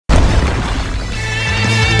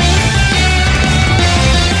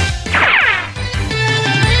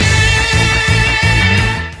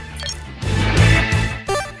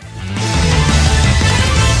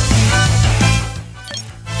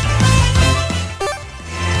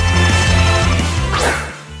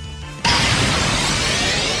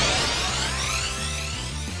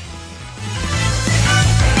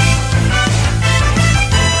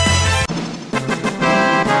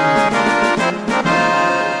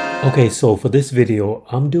Okay, so for this video,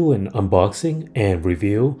 I'm doing unboxing and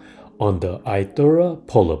review on the iTherau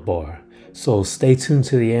pull-up bar. So stay tuned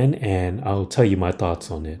to the end and I'll tell you my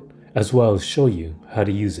thoughts on it, as well as show you how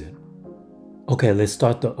to use it. Okay, let's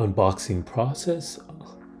start the unboxing process.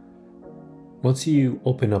 Once you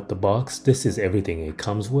open up the box, this is everything it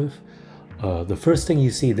comes with. The first thing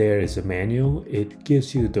you see there is a manual. It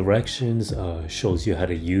gives you directions, shows you how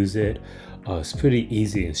to use it. It's pretty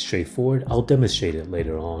easy and straightforward. I'll demonstrate it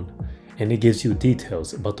later on. And it gives you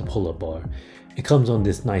details about the pull-up bar. It comes on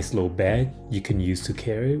this nice little bag you can use to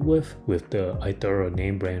carry it with the iTherau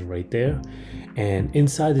name brand right there. And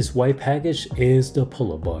inside this white package is the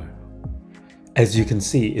pull-up bar. As you can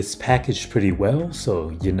see, it's packaged pretty well,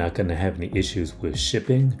 so you're not going to have any issues with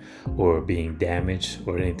shipping or being damaged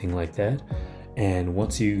or anything like that. And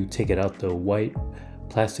once you take it out the white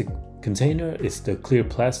plastic container, it's the clear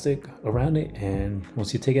plastic around it, and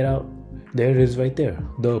once you take it out, there it is right there,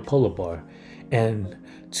 the pull-up bar. And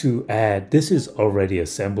to add, this is already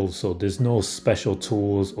assembled, so there's no special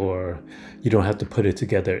tools or you don't have to put it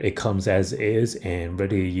together. It comes as is and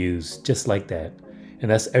ready to use just like that. And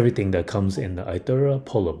that's everything that comes in the iTherau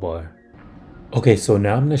pull-up bar. Okay, so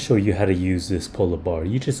now I'm going to show you how to use this pull-up bar.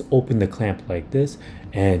 You just open the clamp like this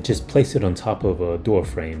and just place it on top of a door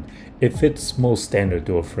frame. It fits most standard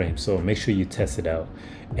door frames, so make sure you test it out.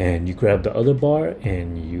 And you grab the other bar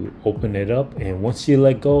and you open it up, and once you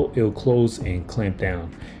let go, it'll close and clamp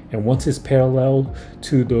down. And once it's parallel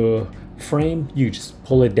to the frame, you just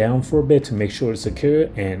pull it down for a bit to make sure it's secure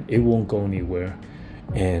and it won't go anywhere.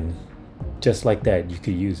 And just like that, you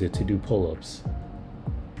could use it to do pull-ups.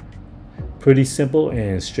 Pretty simple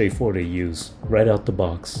and straightforward to use right out the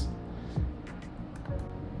box.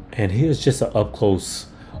 And here's just an up-close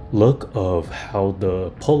look of how the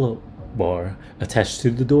pull-up bar attached to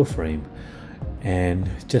the door frame. And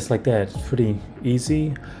just like that, it's pretty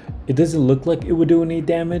easy. It doesn't look like it would do any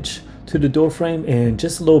damage to the door frame, and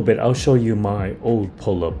just a little bit I'll show you my old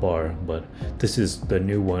pull-up bar, but this is the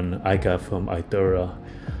new one I got from iTherau.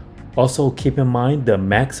 Also keep in mind the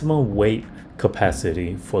maximum weight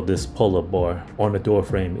capacity for this pull-up bar on the door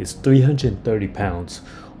frame is 330 pounds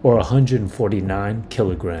or 149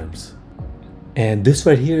 kilograms. And this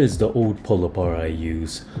right here is the old pull-up bar I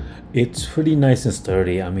use. It's pretty nice and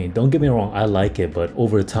sturdy. I mean, don't get me wrong, I like it, but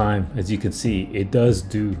over time, as you can see, it does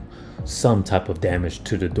do some type of damage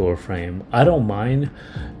to the door frame. I don't mind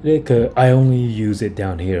it 'cause I only use it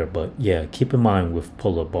down here, but yeah, keep in mind with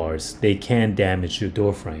pull-up bars, they can damage your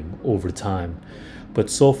door frame over time. But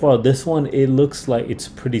so far this one, it looks like it's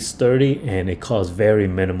pretty sturdy and it caused very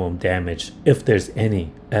minimum damage, if there's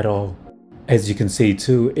any at all. As you can see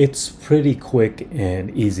too, it's pretty quick and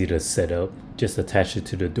easy to set up. Just attach it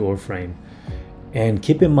to the door frame. And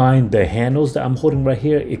keep in mind the handles that I'm holding right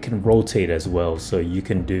here, it can rotate as well. So you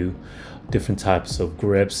can do different types of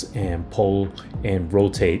grips and pull and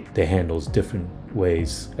rotate the handles different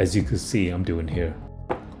ways, as you can see I'm doing here.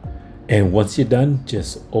 And once you're done,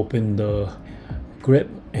 just open the grip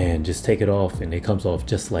and just take it off, and it comes off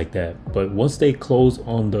just like that. But once they close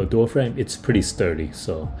on the door frame, it's pretty sturdy,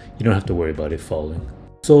 so you don't have to worry about it falling.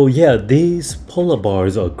 So yeah, these pull-up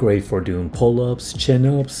bars are great for doing pull-ups,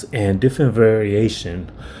 chin-ups, and different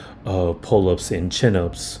variation of pull-ups and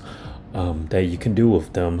chin-ups that you can do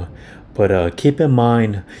with them. But keep in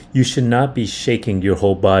mind, you should not be shaking your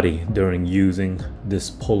whole body during using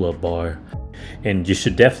this pull-up bar. And you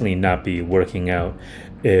should definitely not be working out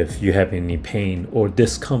if you have any pain or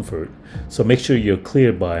discomfort. So make sure you're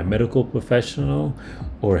cleared by a medical professional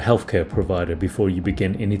or healthcare provider before you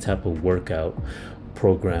begin any type of workout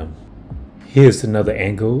program. Here's another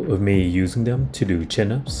angle of me using them to do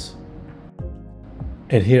chin-ups.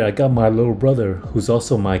 And here I got my little brother, who's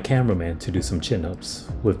also my cameraman, to do some chin-ups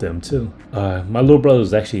with them too. My little brother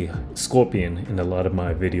is actually Scorpion in a lot of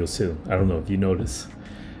my videos too. I don't know if you notice.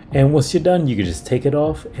 And once you're done, you can just take it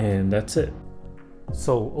off and that's it.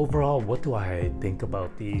 So overall, what do I think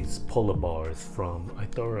about these pull-up bars from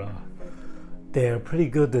iTherau? They're pretty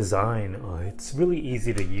good design. It's really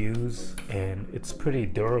easy to use and it's pretty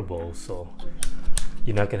durable, so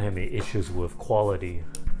you're not gonna have any issues with quality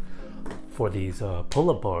for these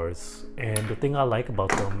pull-up bars. And the thing I like about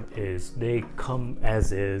them is they come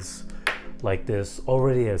as is, like this,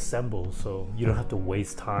 already assembled, so you don't have to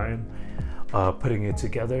waste time putting it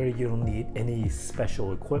together. You don't need any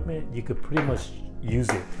special equipment. You could pretty much use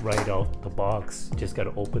it right out the box. Just got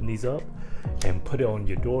to open these up and put it on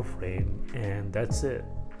your door frame, and that's it.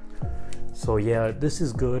 So yeah, this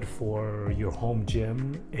is good for your home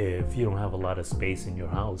gym if you don't have a lot of space in your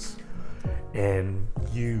house and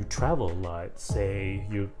you travel a lot. Say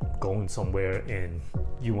you're going somewhere and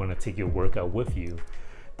you want to take your workout with you,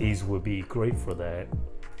 these would be great for that.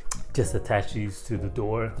 Just attach these to the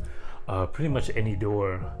door, pretty much any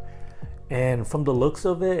door. And from the looks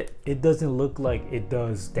of it, it doesn't look like it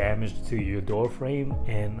does damage to your door frame.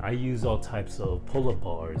 And I use all types of pull-up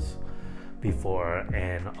bars before,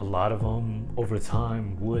 and a lot of them over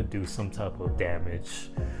time would do some type of damage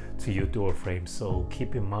to your door frame, so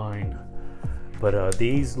keep in mind. But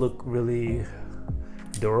these look really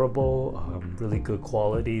durable, really good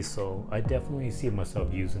quality, so I definitely see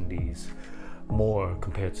myself using these more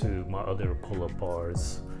compared to my other pull-up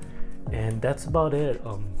bars. And that's about it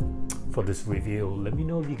for this review. Let me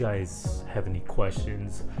know if you guys have any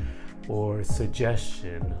questions or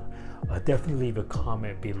suggestion. Definitely leave a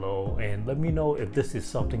comment below and let me know if this is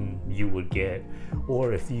something you would get,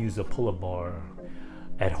 or if you use a pull-up bar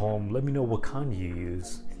at home, let me know what kind you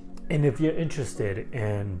use. And if you're interested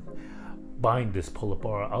in buying this pull-up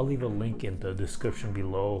bar, I'll leave a link in the description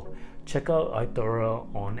below. Check out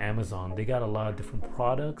iTherau on Amazon. They got a lot of different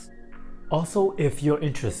products. Also, if you're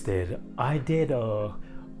interested, I did a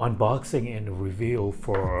unboxing and review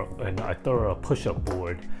for an iTherau push-up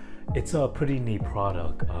board. It's a pretty neat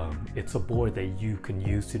product. It's a board that you can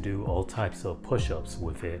use to do all types of push-ups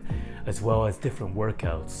with it, as well as different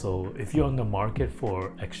workouts. So if you're on the market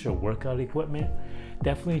for extra workout equipment,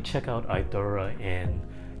 definitely check out iTherau and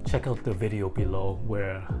check out the video below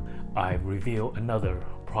where I reveal another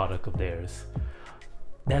product of theirs.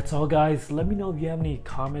 That's all, guys. Let me know if you have any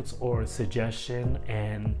comments or suggestion,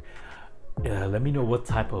 and let me know what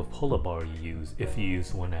type of pull-up bar you use, if you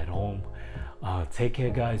use one at home. Take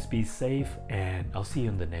care, guys. Be safe, and I'll see you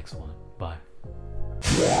in the next one. Bye.